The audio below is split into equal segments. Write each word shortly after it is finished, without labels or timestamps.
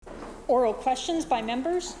Oral questions by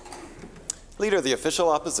members. Leader of the Official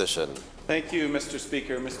Opposition. Thank you, Mr.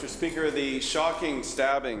 Speaker. Mr. Speaker, the shocking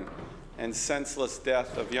stabbing and senseless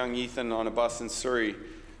death of young Ethan on a bus in Surrey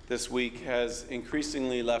this week has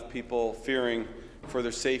increasingly left people fearing for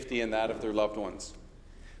their safety and that of their loved ones.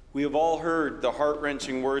 We have all heard the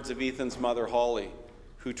heart-wrenching words of Ethan's mother, Holly,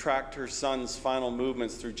 who tracked her son's final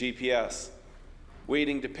movements through GPS,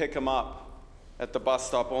 waiting to pick him up at the bus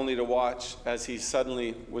stop only to watch as he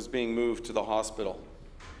suddenly was being moved to the hospital.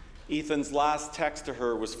 Ethan's last text to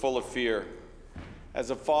her was full of fear. As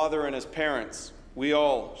a father and as parents, we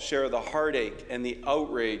all share the heartache and the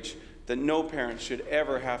outrage that no parent should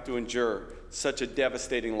ever have to endure such a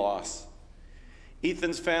devastating loss.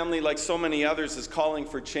 Ethan's family, like so many others, is calling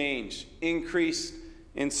for change, increase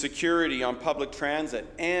in security on public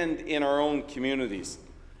transit and in our own communities.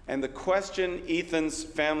 And the question Ethan's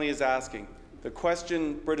family is asking, the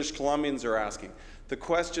question British Columbians are asking, the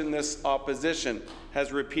question this opposition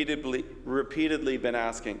has repeatedly been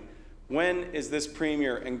asking, when is this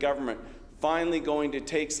Premier and government finally going to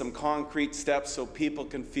take some concrete steps so people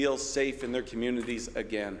can feel safe in their communities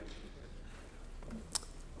again?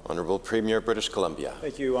 Honourable Premier, British Columbia.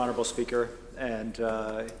 Thank you, Honourable Speaker. And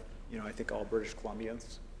I think all British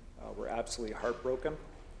Columbians were absolutely heartbroken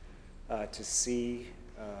to see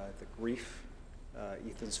the grief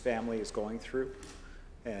Ethan's family is going through.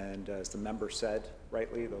 And as the member said,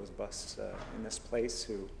 rightly, those of us in this place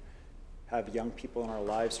who have young people in our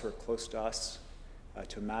lives who are close to us,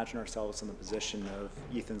 to imagine ourselves in the position of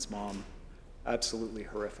Ethan's mom, absolutely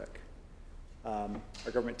horrific. Our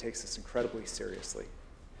government takes this incredibly seriously.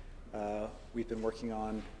 We've been working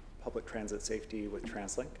on public transit safety with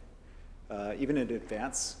TransLink. Even in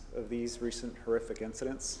advance of these recent horrific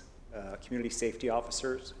incidents, community safety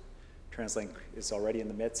officers, TransLink is already in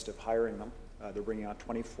the midst of hiring them. They're bringing on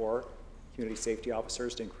 24 community safety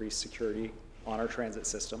officers to increase security on our transit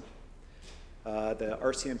system. The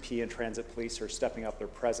RCMP and transit police are stepping up their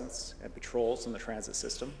presence and patrols in the transit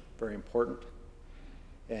system, very important.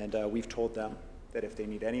 And we've told them that if they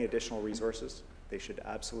need any additional resources, they should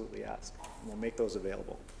absolutely ask, and we'll make those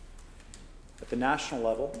available. At the national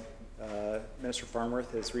level, Minister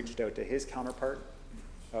Farnworth has reached out to his counterpart,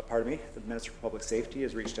 the Minister for Public Safety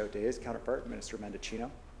has reached out to his counterpart, Minister Mendicino,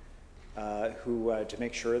 to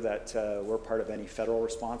make sure that we're part of any federal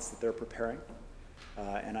response that they're preparing.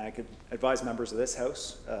 And I could advise members of this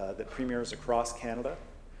House that premiers across Canada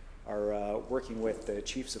are working with the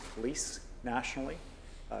chiefs of police nationally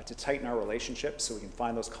to tighten our relationships so we can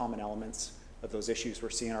find those common elements of those issues we're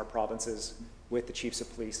seeing in our provinces with the chiefs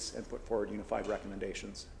of police and put forward unified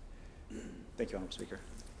recommendations. Thank you, Honourable Speaker.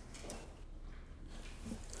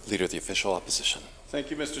 Leader of the Official Opposition. Thank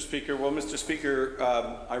you, Mr. Speaker. Well, Mr. Speaker,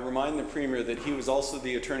 I remind the Premier that he was also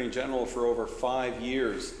the Attorney General for over 5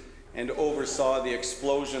 years and oversaw the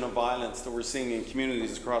explosion of violence that we're seeing in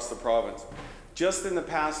communities across the province. Just in the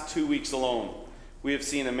past 2 weeks alone, we have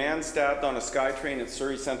seen a man stabbed on a SkyTrain at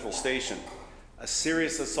Surrey Central Station, a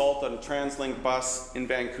serious assault on a TransLink bus in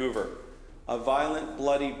Vancouver, a violent,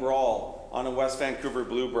 bloody brawl on a West Vancouver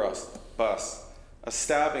Blue bus, a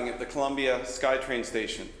stabbing at the Columbia SkyTrain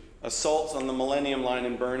station, assaults on the Millennium Line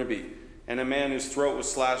in Burnaby, and a man whose throat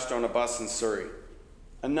was slashed on a bus in Surrey.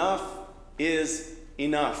 Enough is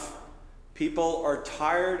enough. People are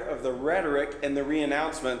tired of the rhetoric and the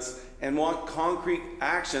re-announcements and want concrete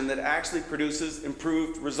action that actually produces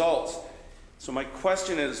improved results. So my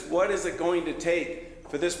question is, what is it going to take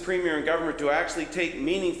for this Premier and government to actually take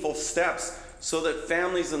meaningful steps so that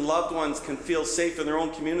families and loved ones can feel safe in their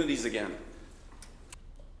own communities again?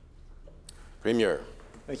 Premier.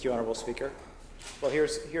 Thank you, Honourable Speaker. Well,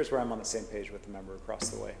 here's where I'm on the same page with the member across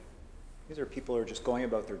the way. These are people who are just going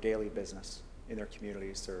about their daily business in their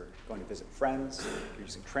communities. They're going to visit friends, they're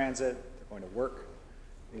using transit, they're going to work.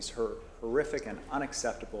 These horrific and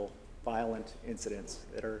unacceptable violent incidents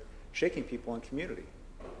that are shaking people in community.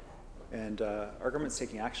 And our government's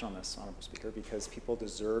taking action on this, Honourable Speaker, because people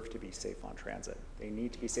deserve to be safe on transit. They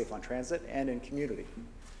need to be safe on transit and in community.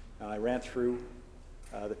 Now, I ran through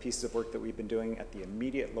the pieces of work that we've been doing at the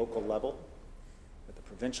immediate local level, at the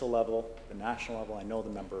provincial level, the national level. I know the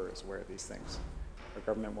member is aware of these things. Our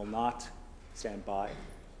government will not stand by.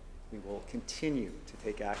 We will continue to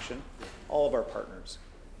take action, all of our partners,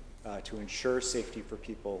 to ensure safety for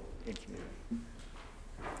people in community.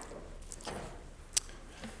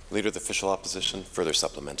 Leader of the Official Opposition, further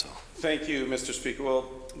supplemental. Thank you, Mr. Speaker.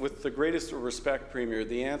 Well, with the greatest respect, Premier,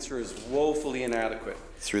 the answer is woefully inadequate.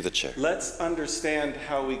 Through the chair. Let's understand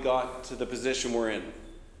how we got to the position we're in.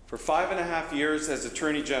 For 5.5 years as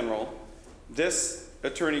Attorney General, this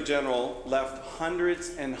Attorney General left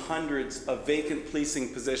hundreds and hundreds of vacant policing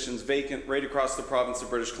positions vacant right across the province of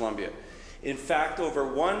British Columbia. In fact, over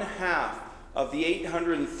one half of the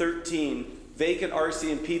 813 vacant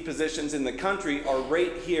RCMP positions in the country are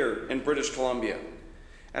right here in British Columbia.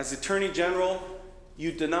 As Attorney General,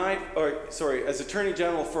 as Attorney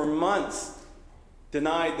General for months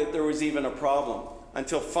denied that there was even a problem,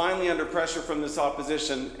 until finally, under pressure from this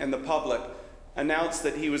opposition and the public, announced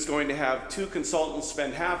that he was going to have 2 consultants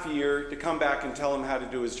spend half a year to come back and tell him how to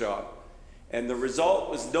do his job. And the result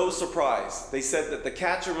was no surprise. They said that the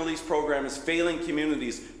catch and release program is failing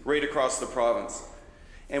communities right across the province.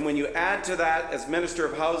 And when you add to that, as Minister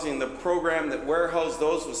of Housing, the program that warehoused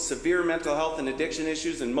those with severe mental health and addiction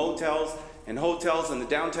issues in motels and hotels in the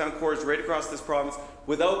downtown cores right across this province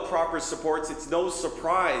without proper supports, it's no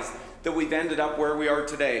surprise that we've ended up where we are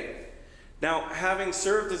today. Now, having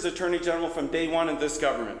served as Attorney General from day one in this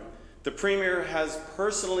government, the Premier has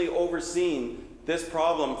personally overseen this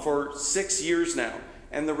problem for 6 years now,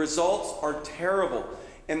 and the results are terrible.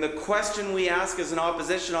 And the question we ask as an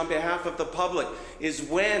opposition on behalf of the public is,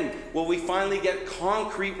 when will we finally get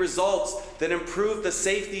concrete results that improve the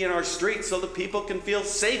safety in our streets so that people can feel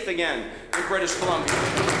safe again in British Columbia?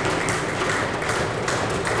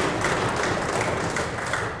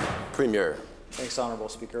 Premier. Thanks, Honourable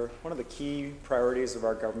Speaker. One of the key priorities of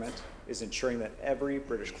our government is ensuring that every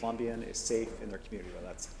British Columbian is safe in their community, whether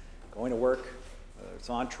that's going to work, whether it's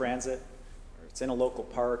on transit, or it's in a local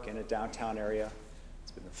park, in a downtown area.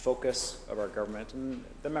 It's been the focus of our government, and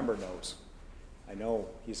the member knows. I know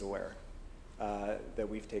he's aware that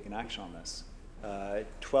we've taken action on this.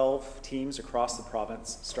 12 teams across the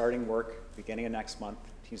province starting work beginning of next month,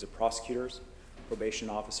 teams of prosecutors, probation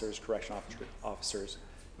officers, correction officers,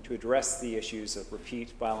 to address the issues of repeat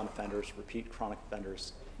violent offenders, repeat chronic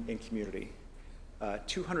offenders in community.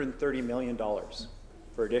 $230 million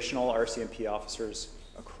for additional RCMP officers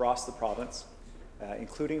across the province,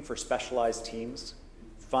 including for specialized teams,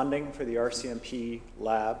 funding for the RCMP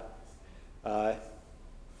lab.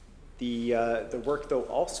 The work, though,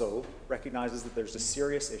 also recognizes that there's a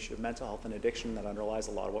serious issue of mental health and addiction that underlies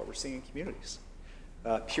a lot of what we're seeing in communities.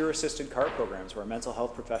 Peer assisted CAR programs, where a mental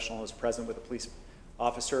health professional is present with a police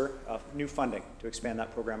officer, new funding to expand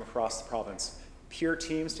that program across the province. Peer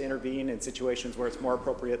teams to intervene in situations where it's more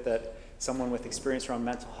appropriate that someone with experience around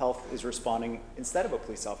mental health is responding instead of a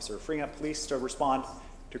police officer, freeing up police to respond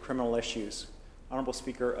to criminal issues. Honourable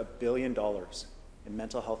Speaker, $1 billion in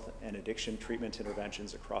mental health and addiction treatment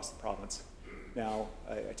interventions across the province. Now,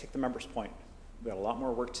 I take the member's point. We've got a lot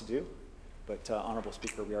more work to do, but Honourable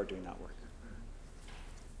Speaker, we are doing that work.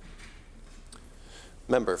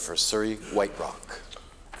 Member for Surrey White Rock.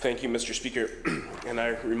 Thank you, Mr. Speaker. And I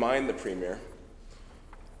remind the Premier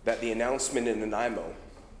that the announcement in Nanaimo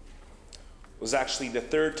was actually the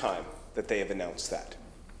 3rd time that they have announced that.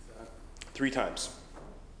 3 times.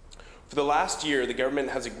 For the last year, the government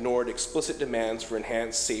has ignored explicit demands for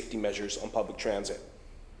enhanced safety measures on public transit.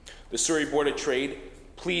 The Surrey Board of Trade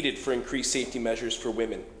pleaded for increased safety measures for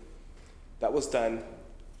women. That was done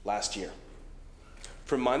last year.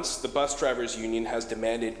 For months, the Bus Drivers Union has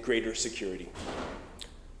demanded greater security.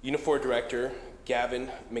 Unifor Director Gavin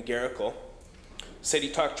McGarrigle said he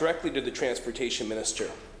talked directly to the Transportation Minister,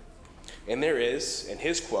 and there is, in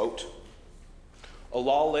his quote, a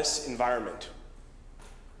lawless environment.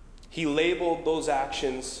 He labeled those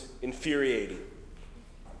actions infuriating.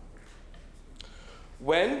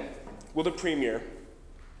 When will the Premier,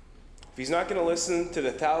 if he's not going to listen to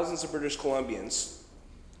the thousands of British Columbians,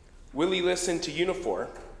 will he listen to Unifor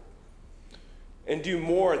and do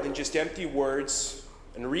more than just empty words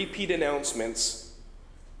and repeat announcements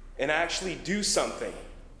and actually do something?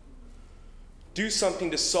 Do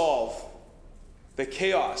something to solve the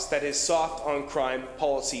chaos that his soft on crime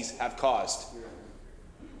policies have caused.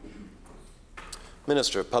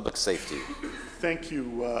 Minister of Public Safety. Thank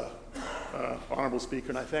you, Honourable Speaker,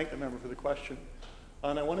 and I thank the member for the question.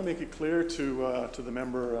 And I want to make it clear to the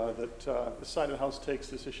member that this side of the House takes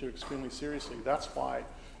this issue extremely seriously. That's why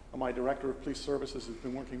my Director of Police Services has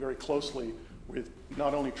been working very closely with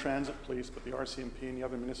not only transit police, but the RCMP and the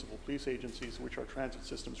other municipal police agencies which our transit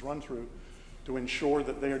systems run through, to ensure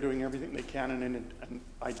that they are doing everything they can and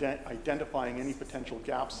identifying any potential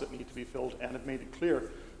gaps that need to be filled, and have made it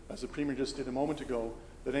clear, as the Premier just did a moment ago,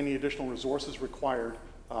 that any additional resources required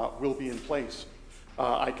will be in place.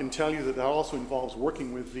 I can tell you that that also involves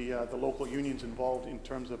working with the local unions involved in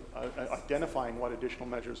terms of identifying what additional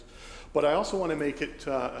measures. But I also want to make it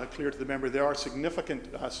clear to the member there are significant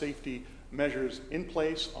safety measures in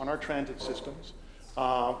place on our transit systems.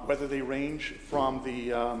 whether they range from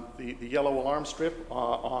the yellow alarm strip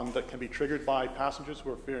that can be triggered by passengers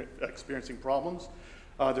who are experiencing problems.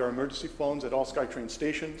 There are emergency phones at all SkyTrain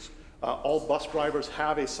stations. All bus drivers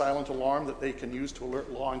have a silent alarm that they can use to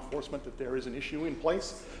alert law enforcement that there is an issue in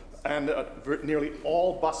place. And nearly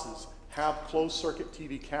all buses have closed-circuit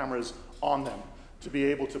TV cameras on them to be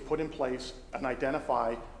able to put in place and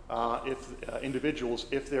identify individuals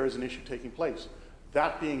if there is an issue taking place.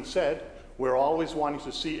 That being said, we're always wanting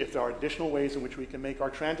to see if there are additional ways in which we can make our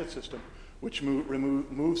transit system, which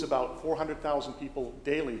moves about 400,000 people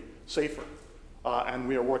daily, safer. And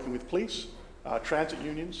we are working with police, transit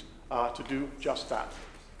unions, to do just that.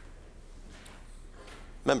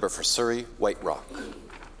 Member for Surrey, White Rock.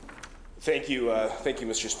 Thank you,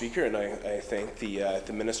 Mr. Speaker, and I thank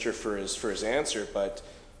the minister for his answer. But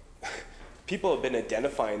people have been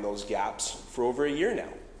identifying those gaps for over a year now.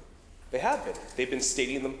 They have been. They've been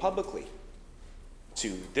stating them publicly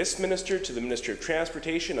to this minister, to the Minister of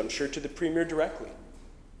Transportation, I'm sure to the Premier directly.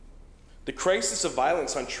 The crisis of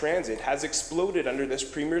violence on transit has exploded under this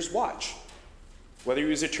Premier's watch, whether he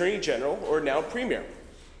was Attorney General or now Premier.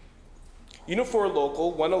 Unifor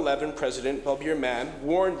Local 111 President Balbir Mann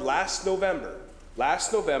warned last November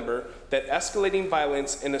that escalating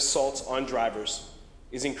violence and assaults on drivers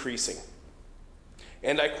is increasing.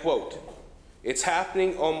 And I quote, "It's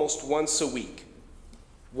happening almost once a week.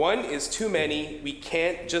 One is too many. We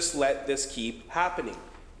can't just let this keep happening."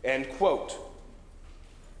 End quote.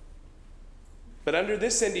 But under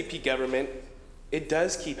this NDP government, it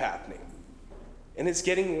does keep happening. And it's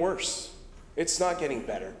getting worse. It's not getting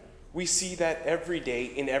better. We see that every day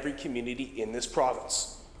in every community in this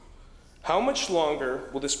province. How much longer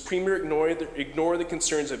will this Premier ignore the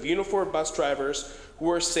concerns of Unifor bus drivers who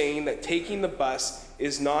are saying that taking the bus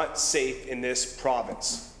is not safe in this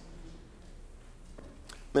province?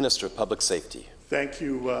 Minister of Public Safety. Thank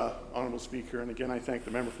you, Honourable Speaker, and again I thank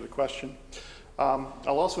the member for the question. I'll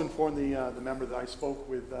also inform the member that I spoke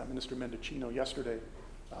with Minister Mendicino yesterday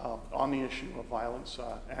on the issue of violence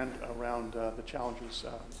and around the challenges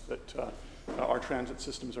that our transit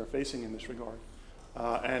systems are facing in this regard.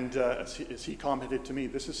 As he commented to me,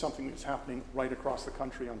 this is something that's happening right across the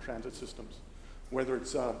country on transit systems, whether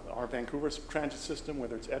it's our Vancouver transit system,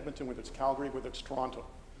 whether it's Edmonton, whether it's Calgary, whether it's Toronto.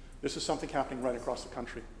 This is something happening right across the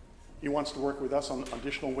country. He wants to work with us on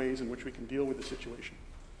additional ways in which we can deal with the situation.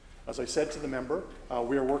 As I said to the member,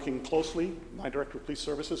 we are working closely, my Director of Police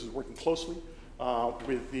Services is working closely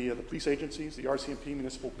with the police agencies, the RCMP,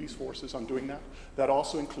 municipal police forces on doing that. That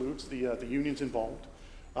also includes the unions involved.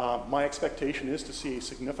 My expectation is to see a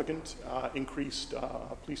significant increased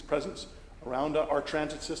police presence around our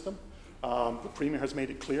transit system. The Premier has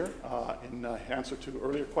made it clear in answer to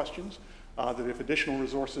earlier questions that if additional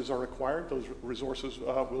resources are required, those resources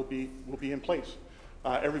will be in place.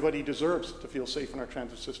 Everybody deserves to feel safe in our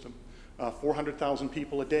transit system. 400,000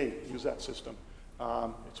 people a day use that system.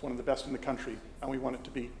 It's one of the best in the country, and we want it to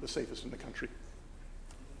be the safest in the country.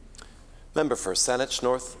 Member for Saanich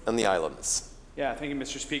North and the Islands. Yeah, thank you,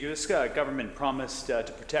 Mr. Speaker. This government promised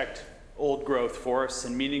to protect old growth forests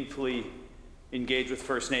and meaningfully engage with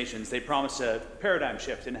First Nations. They promised a paradigm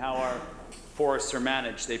shift in how our forests are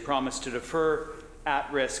managed. They promised to defer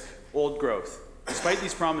at-risk old growth. Despite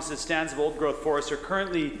these promises, stands of old growth forests are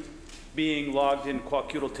currently being logged in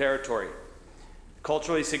Kwakiutl territory.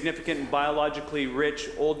 Culturally significant and biologically rich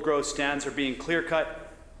old growth stands are being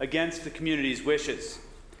clear-cut against the community's wishes.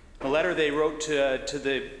 In a letter they wrote to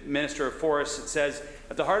the Minister of Forests, it says,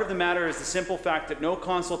 "At the heart of the matter is the simple fact that no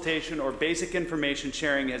consultation or basic information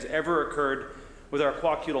sharing has ever occurred with our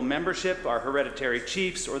Kwakiutl membership, our hereditary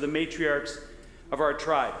chiefs, or the matriarchs of our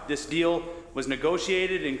tribe. This deal was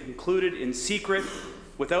negotiated and concluded in secret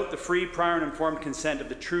without the free, prior, and informed consent of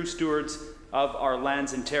the true stewards of our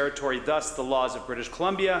lands and territory. Thus, the laws of British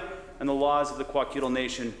Columbia and the laws of the Kwakiutl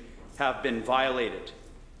Nation have been violated."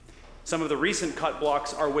 Some of the recent cut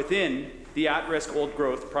blocks are within the at-risk old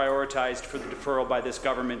growth prioritized for the deferral by this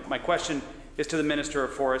government. My question is to the Minister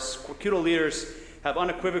of Forests. Kwakiutl leaders have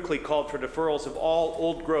unequivocally called for deferrals of all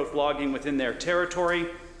old growth logging within their territory.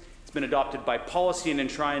 It's been adopted by policy and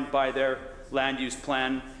enshrined by their land use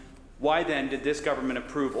plan. Why then did this government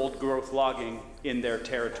approve old growth logging in their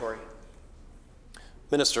territory?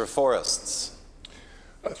 Minister of Forests.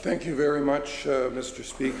 Thank you very much, Mr.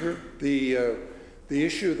 Speaker. The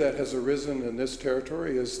issue that has arisen in this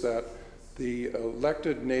territory is that the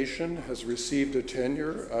elected nation has received a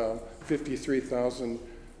tenure, 53,000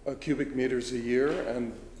 cubic meters a year,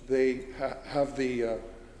 and they have the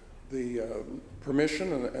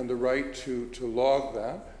permission and the right to log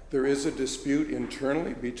that. There is a dispute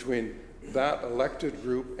internally between that elected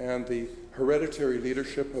group and the hereditary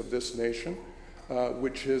leadership of this nation,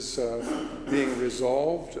 which is being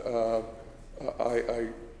resolved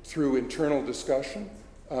through internal discussion.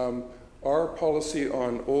 Our policy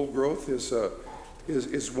on old growth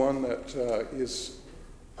is one that is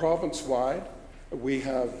province-wide. We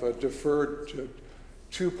have deferred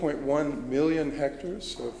 2.1 million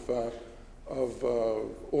hectares of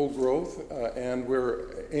old growth, and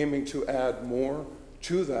we're aiming to add more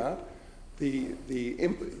to that. The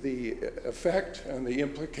effect and the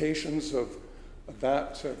implications of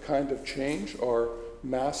that kind of change are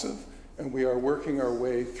massive, and we are working our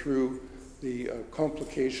way through the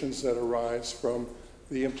complications that arise from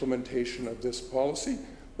the implementation of this policy.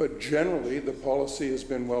 But generally, the policy has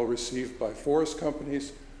been well received by forest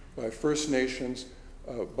companies, by First Nations,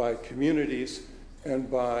 by communities, and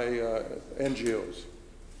by NGOs.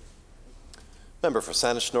 Member for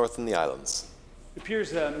Saanich North and the Islands. It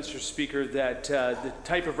appears, Mr. Speaker, that the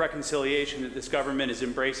type of reconciliation that this government is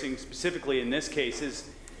embracing, specifically in this case, is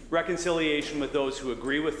reconciliation with those who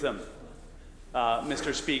agree with them.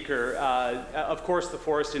 Mr. Speaker, of course the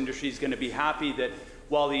forest industry is going to be happy that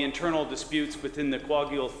while the internal disputes within the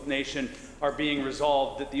Kwagil Nation are being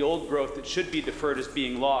resolved, that the old growth that should be deferred is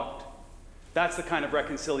being logged. That's the kind of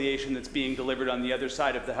reconciliation that's being delivered on the other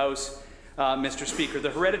side of the House, Mr. Speaker.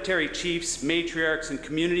 The hereditary chiefs, matriarchs, and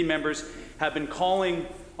community members have been calling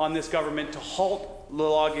on this government to halt the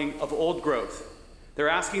logging of old growth. They're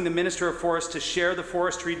asking the Minister of Forests to share the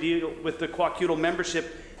forestry deal with the Kwakiutl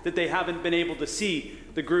membership that they haven't been able to see,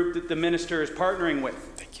 the group that the Minister is partnering with.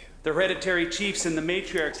 Thank you. The hereditary chiefs and the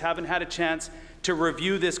matriarchs haven't had a chance to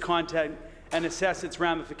review this content and assess its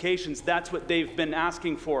ramifications. That's what they've been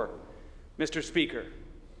asking for, Mr. Speaker.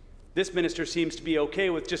 This minister seems to be okay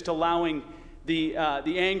with just allowing the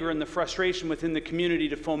anger and the frustration within the community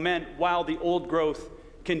to foment while the old growth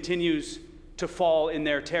continues to fall in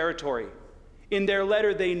their territory. In their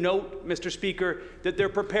letter, they note, Mr. Speaker, that they're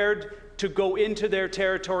prepared to go into their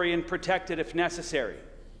territory and protect it if necessary.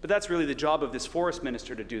 But that's really the job of this forest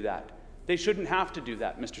minister to do that. They shouldn't have to do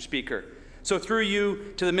that, Mr. Speaker. So through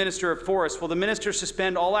you to the Minister of Forests, will the minister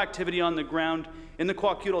suspend all activity on the ground in the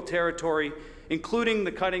Kwakiutl territory, including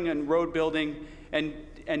the cutting and road building,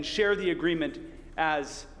 and share the agreement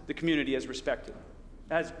as the community has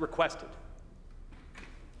requested?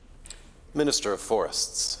 Minister of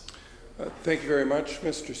Forests. Thank you very much,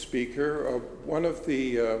 Mr. Speaker. One of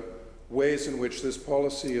the ways in which this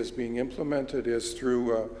policy is being implemented is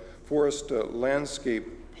through forest landscape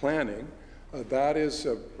planning. That is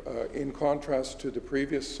in contrast to the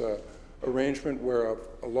previous arrangement where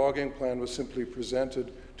a logging plan was simply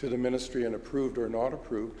presented to the ministry and approved or not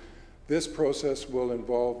approved. This process will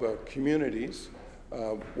involve communities,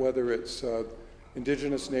 whether it's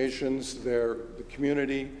Indigenous nations, the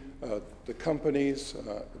community, the companies,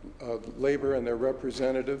 labor and their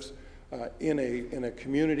representatives, in a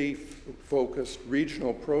community-focused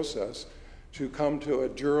regional process to come to a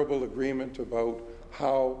durable agreement about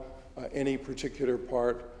how any particular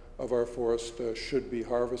part of our forest should be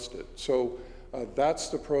harvested. So that's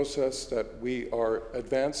the process that we are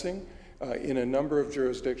advancing in a number of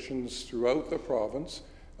jurisdictions throughout the province.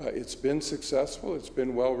 It's been successful, it's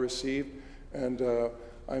been well received, and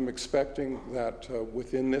I'm expecting that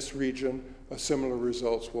within this region, similar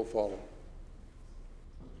results will follow.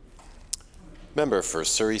 Member for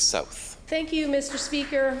Surrey South. Thank you, Mr.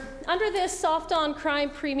 Speaker. Under this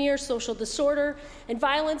soft-on-crime premier, social disorder and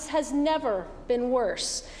violence has never been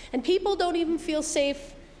worse, and people don't even feel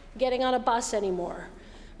safe getting on a bus anymore.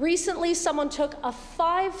 Recently, someone took a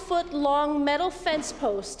 5-foot-long metal fence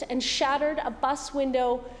post and shattered a bus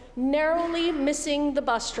window, narrowly missing the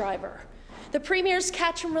bus driver. The Premier's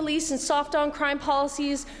catch and release and soft-on-crime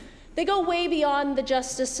policies, they go way beyond the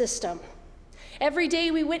justice system. Every day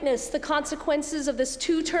we witness the consequences of this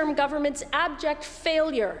two-term government's abject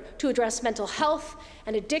failure to address mental health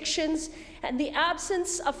and addictions, and the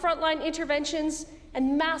absence of frontline interventions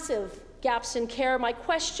and massive gaps in care. My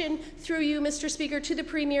question through you, Mr. Speaker, to the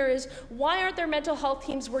Premier is, why aren't there mental health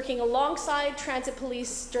teams working alongside transit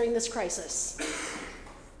police during this crisis?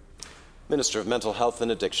 Minister of Mental Health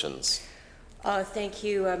and Addictions. Thank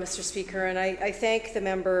you, Mr. Speaker, and I thank the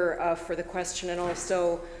member for the question, and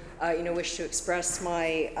also wish to express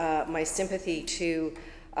my sympathy to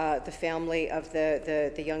the family of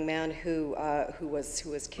the young man who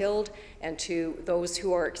was killed, and to those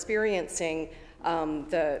who are experiencing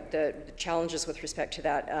the challenges with respect to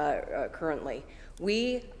that currently.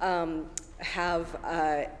 We are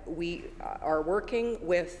working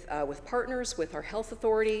with partners, with our health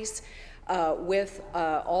authorities, with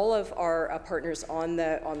all of our partners on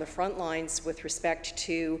the front lines with respect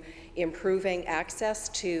to improving access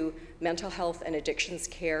to mental health and addictions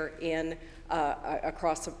care in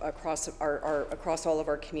across all of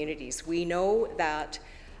our communities. We know that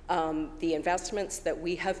the investments that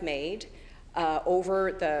we have made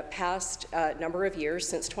over the past number of years,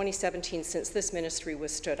 since 2017, since this ministry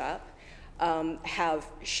was stood up, have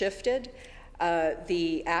shifted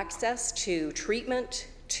the access to treatment,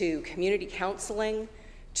 to community counseling,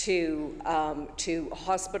 to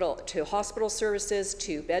hospital services,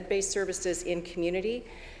 to bed-based services in community,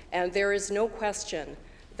 and there is no question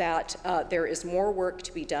that there is more work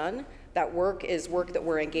to be done. That work is work that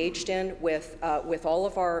we're engaged in with all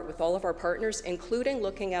of our partners, including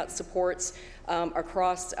looking at supports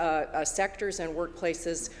across sectors and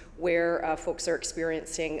workplaces where folks are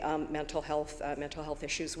experiencing mental health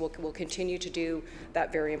issues. We'll continue to do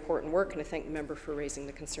that very important work, and I thank the member for raising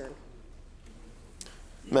the concern.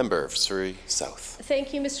 Member of Surrey South.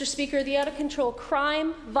 Thank you, Mr. Speaker. The out-of-control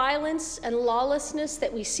crime, violence, and lawlessness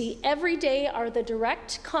that we see every day are the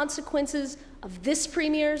direct consequences of this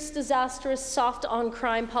Premier's disastrous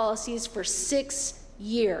soft-on-crime policies for 6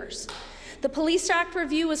 years. The Police Act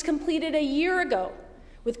review was completed a year ago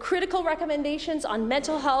with critical recommendations on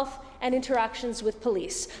mental health and interactions with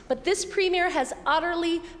police. But this Premier has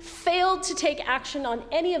utterly failed to take action on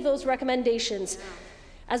any of those recommendations.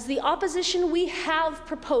 As the opposition, we have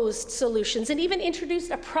proposed solutions and even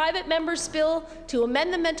introduced a private member's bill to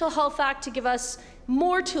amend the Mental Health Act to give us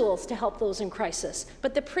more tools to help those in crisis.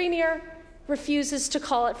 But the Premier refuses to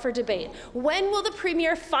call it for debate. When will the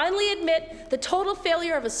Premier finally admit the total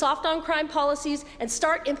failure of his soft-on-crime policies and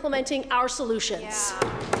start implementing our solutions? Yeah.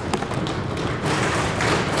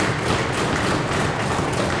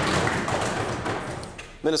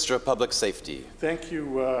 Minister of Public Safety. Thank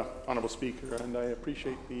you, Honourable Speaker, and I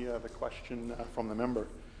appreciate the question from the member.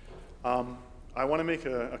 I want to make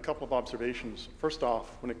a couple of observations. First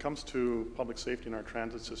off, when it comes to public safety in our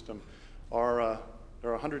transit system, there are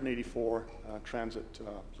 184 transit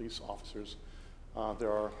police officers.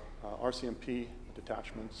 There are RCMP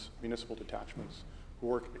detachments, municipal detachments, who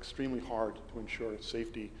work extremely hard to ensure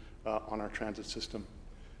safety on our transit system.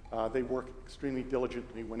 They work extremely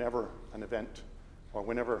diligently whenever an event or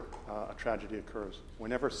whenever a tragedy occurs,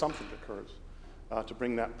 whenever something occurs, to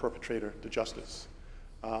bring that perpetrator to justice.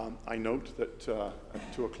 I note that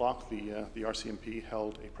at 2 o'clock, the RCMP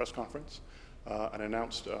held a press conference and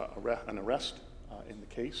announced an arrest in the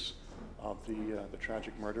case of the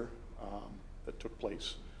tragic murder that took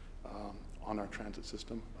place on our transit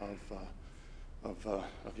system of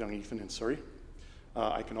young Ethan in Surrey.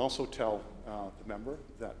 I can also tell the member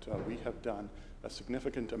that we have done a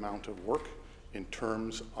significant amount of work in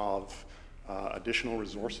terms of additional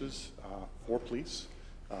resources for police,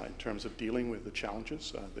 in terms of dealing with the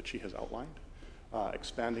challenges that she has outlined,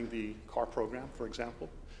 expanding the CAR program, for example,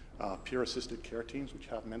 peer-assisted care teams, which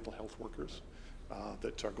have mental health workers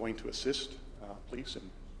that are going to assist police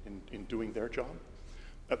in doing their job.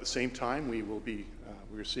 At the same time,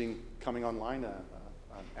 we're seeing coming online an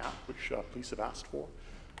app which police have asked for,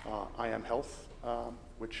 I Am Health,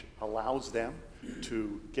 which allows them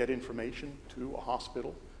to get information to a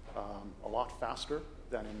hospital a lot faster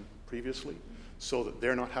than previously, so that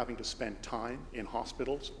they're not having to spend time in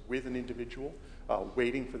hospitals with an individual,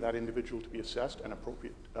 waiting for that individual to be assessed and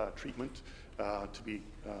appropriate treatment to be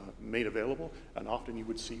made available. And often you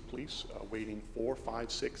would see police waiting 4,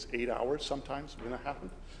 5, 6, 8 hours sometimes when that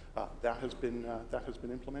happened. That has been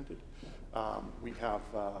implemented. We have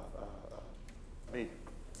made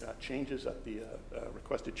changes at the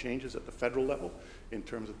requested changes at the federal level in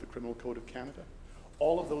terms of the Criminal Code of Canada.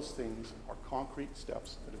 All of those things are concrete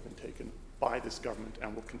steps that have been taken by this government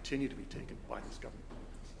and will continue to be taken by this government.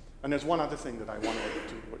 And there's one other thing that I wanted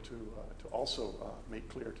to also make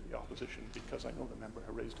clear to the opposition, because I know the member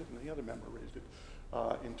had raised it and the other member raised it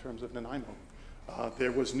in terms of Nanaimo.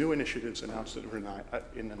 There was new initiatives announced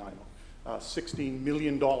in Nanaimo, $16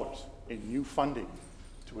 million in new funding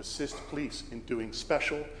to assist police in doing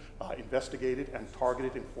special, investigated and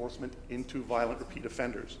targeted enforcement into violent repeat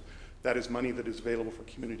offenders. That is money that is available for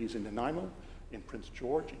communities in Nanaimo, in Prince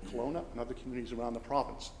George, in Kelowna, and other communities around the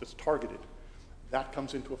province that's targeted. That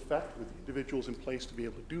comes into effect with the individuals in place to be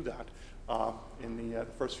able to do that in the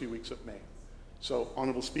first few weeks of May. So,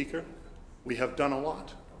 Honourable Speaker, we have done a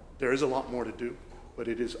lot. There is a lot more to do, but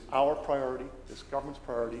it is our priority, this government's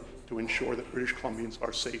priority, to ensure that British Columbians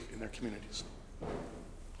are safe in their communities.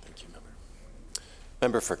 Thank you, Member.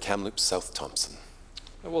 Member for Kamloops South Thompson.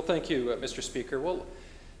 Well, thank you, Mr. Speaker. Well,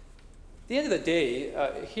 at the end of the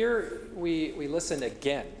day, here we listen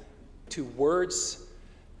again to words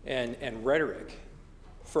and rhetoric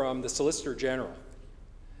from the Solicitor General.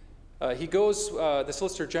 The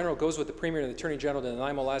Solicitor General goes with the Premier and the Attorney General to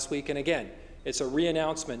Nanaimo last week, and again, it's a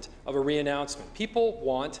re-announcement of a re-announcement. People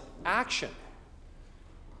want action.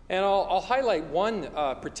 And I'll highlight one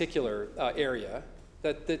particular area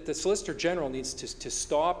that the Solicitor General needs to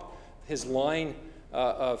stop his line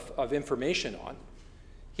of information on.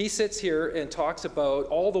 He sits here and talks about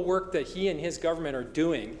all the work that he and his government are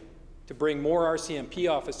doing to bring more RCMP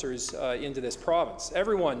officers into this province.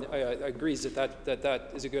 Everyone agrees that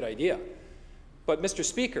is a good idea. But, Mr.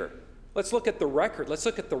 Speaker, let's look at the record. Let's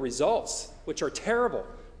look at the results, which are terrible.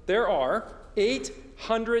 There are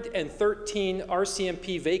 813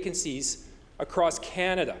 RCMP vacancies across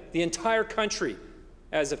Canada, the entire country,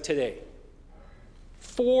 as of today.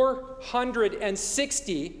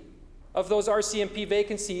 460 of those RCMP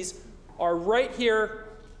vacancies are right here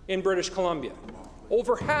in British Columbia.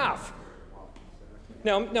 Over half.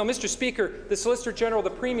 Now, Mr. Speaker, the Solicitor General, the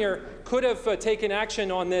Premier, could have taken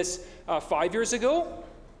action on this 5 years ago,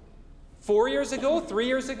 4 years ago, 3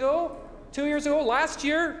 years ago, 2 years ago, last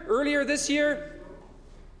year, earlier this year.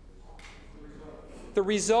 The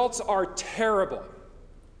results are terrible.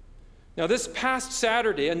 Now, this past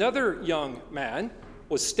Saturday, another young man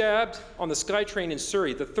was stabbed on the SkyTrain in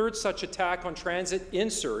Surrey, the third such attack on transit in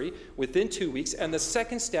Surrey within 2 weeks, and the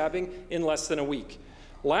second stabbing in less than a week.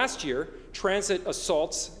 Last year, transit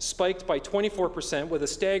assaults spiked by 24%, with a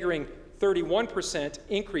staggering 31%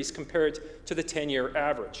 increase compared to the 10-year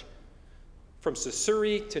average. From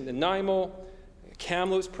Surrey to Nanaimo,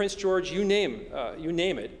 Kamloops, Prince George, you name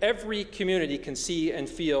it, every community can see and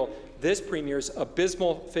feel this Premier's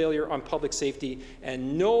abysmal failure on public safety,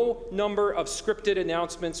 and no number of scripted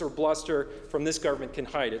announcements or bluster from this government can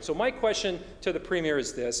hide it. So my question to the Premier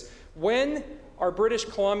is this: when are British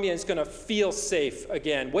Columbians going to feel safe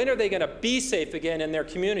again? When are they going to be safe again in their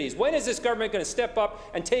communities? When is this government going to step up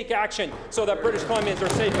and take action so that British Columbians are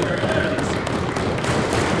safe in their communities?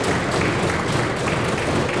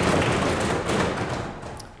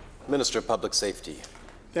 Minister of Public Safety.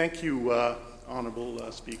 Thank you,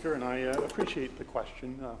 Honourable Speaker, and I appreciate the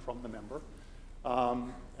question from the member.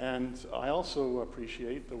 And I also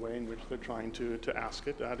appreciate the way in which they're trying to ask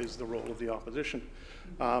it. That is the role of the opposition.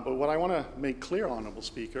 But what I want to make clear, Honourable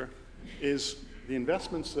Speaker, is the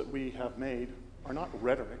investments that we have made are not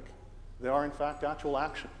rhetoric. They are, in fact, actual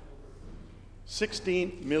action.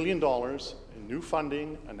 $16 million in new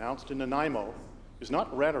funding announced in Nanaimo is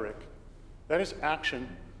not rhetoric. That is action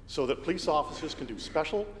so that police officers can do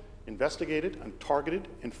special, investigated, and targeted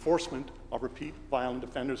enforcement of repeat violent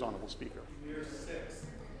offenders, Honourable Speaker. Year 6.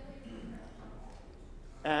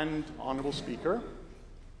 And, Honourable Speaker,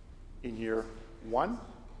 in year 1,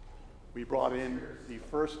 we brought in the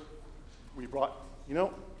first, we're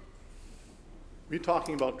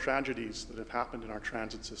talking about tragedies that have happened in our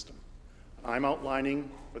transit system. I'm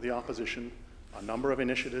outlining for the opposition a number of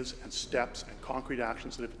initiatives and steps and concrete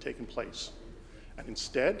actions that have taken place. And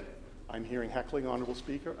instead, I'm hearing heckling, Honourable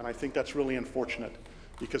Speaker, and I think that's really unfortunate,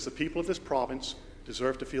 because the people of this province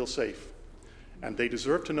deserve to feel safe, and they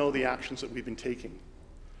deserve to know the actions that we've been taking.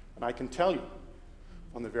 And I can tell you,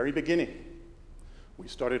 from the very beginning, we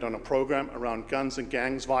started on a program around guns and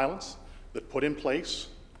gangs violence that put in place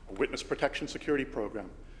a witness protection security program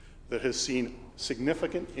that has seen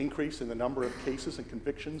significant increase in the number of cases and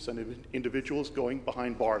convictions and individuals going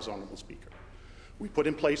behind bars, Honourable Speaker. We put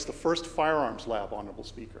in place the first firearms lab, Honourable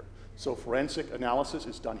Speaker, so forensic analysis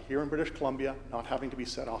is done here in British Columbia, not having to be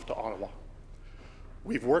sent off to Ottawa.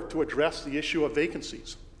 We've worked to address the issue of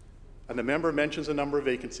vacancies, and the member mentions a number of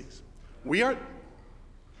vacancies. We are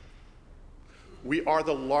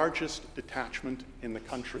the largest detachment in the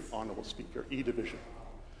country, Honourable Speaker, E Division.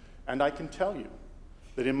 And I can tell you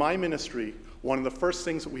that in my ministry, one of the first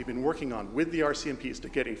things that we've been working on with the RCMP is to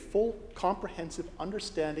get a full, comprehensive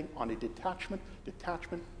understanding on a detachment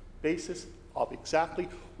basis of exactly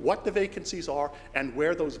what the vacancies are and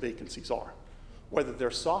where those vacancies are, whether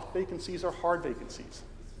they're soft vacancies or hard vacancies.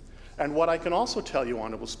 And what I can also tell you,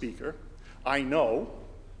 Honourable Speaker, I know,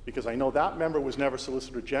 because I know that member was never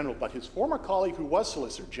Solicitor General, but his former colleague who was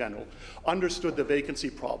Solicitor General understood the vacancy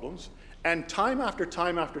problems, and time after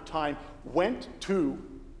time after time went to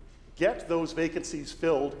get those vacancies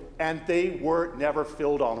filled, and they were never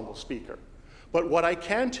filled, Honourable Speaker. But what I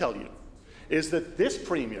can tell you is that this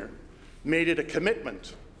Premier made it a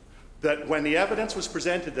commitment that when the evidence was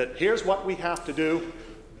presented that here's what we have to do,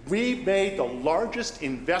 we made the largest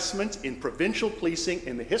investment in provincial policing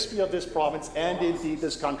in the history of this province and indeed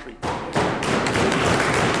this country. We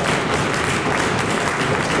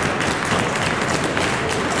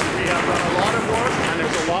have done a lot of work, and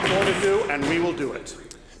there's a lot more to do, and we will do it.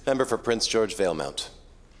 Member for Prince George Valemount.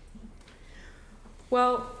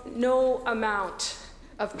 Well, no amount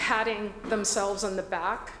of patting themselves on the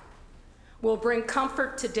back will bring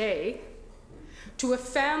comfort today to a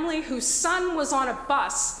family whose son was on a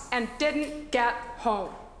bus and didn't get home.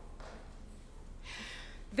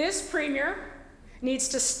 This Premier needs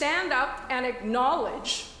to stand up and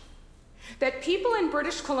acknowledge that people in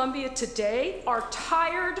British Columbia today are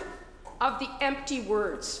tired of the empty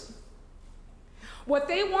words. What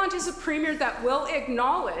they want is a Premier that will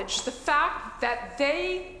acknowledge the fact that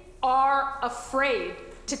they are afraid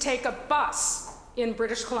to take a bus in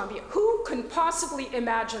British Columbia. Who can possibly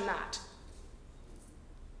imagine that?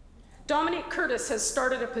 Dominique Curtis has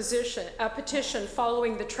started a petition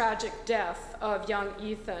following the tragic death of young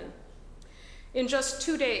Ethan. In just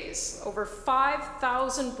 2 days, over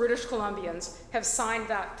 5,000 British Columbians have signed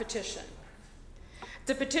that petition.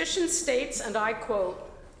 The petition states, and I quote,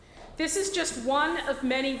 "This is just one of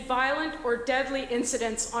many violent or deadly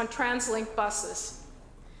incidents on TransLink buses.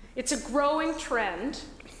 It's a growing trend,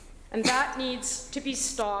 and that needs to be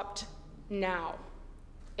stopped now."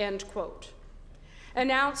 End quote.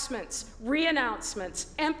 Announcements, re-announcements,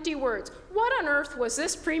 empty words. What on earth was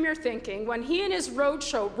this Premier thinking when he and his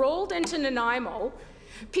roadshow rolled into Nanaimo?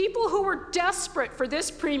 People who were desperate for this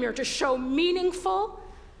Premier to show meaningful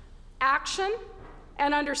action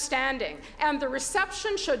and understanding. And the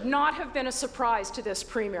reception should not have been a surprise to this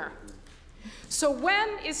Premier. So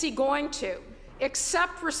when is he going to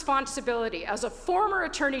accept responsibility as a former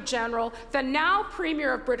Attorney General, the now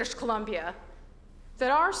Premier of British Columbia, that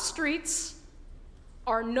our streets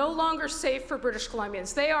are no longer safe for British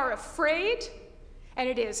Columbians? They are afraid, and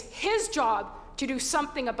it is his job to do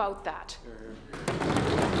something about that.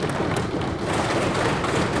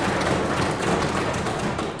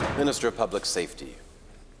 Minister of Public Safety.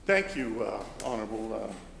 Thank you, Honourable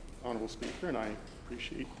Speaker, and I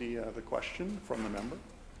appreciate the question from the member.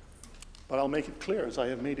 But I'll make it clear, as I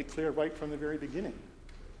have made it clear right from the very beginning,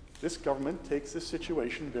 this government takes this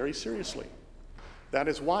situation very seriously. That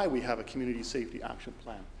is why we have a community safety action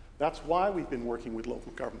plan. That's why we've been working with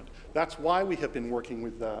local government. That's why we have been working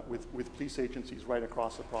with police agencies right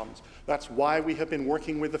across the province. That's why we have been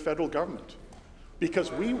working with the federal government.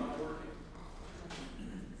 Because we...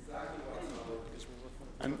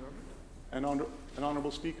 And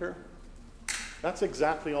Honourable Speaker, that's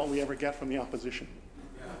exactly all we ever get from the opposition,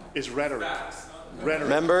 is rhetoric. Rhetoric.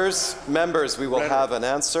 Members, we will have an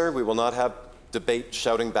answer. We will not have debate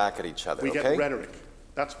shouting back at each other, We okay? get rhetoric.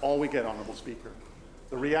 That's all we get, Honourable Speaker.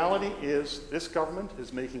 The reality is this government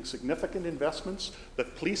is making significant investments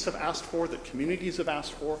that police have asked for, that communities have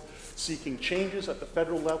asked for, seeking changes at the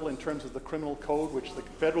federal level in terms of the criminal code, which the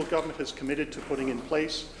federal government has committed to putting in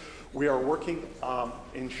place. We are working,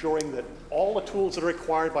 ensuring that all the tools that are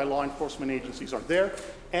required by law enforcement agencies are there.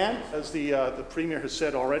 And as the Premier has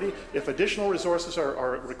said already, if additional resources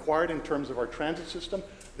are required in terms of our transit system,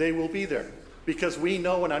 they will be there. Because we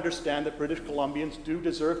know and understand that British Columbians do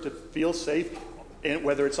deserve to feel safe,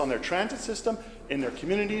 whether it's on their transit system, in their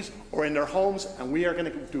communities, or in their homes, and we are going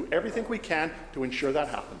to do everything we can to ensure that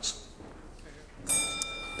happens.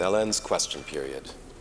 That ends question period.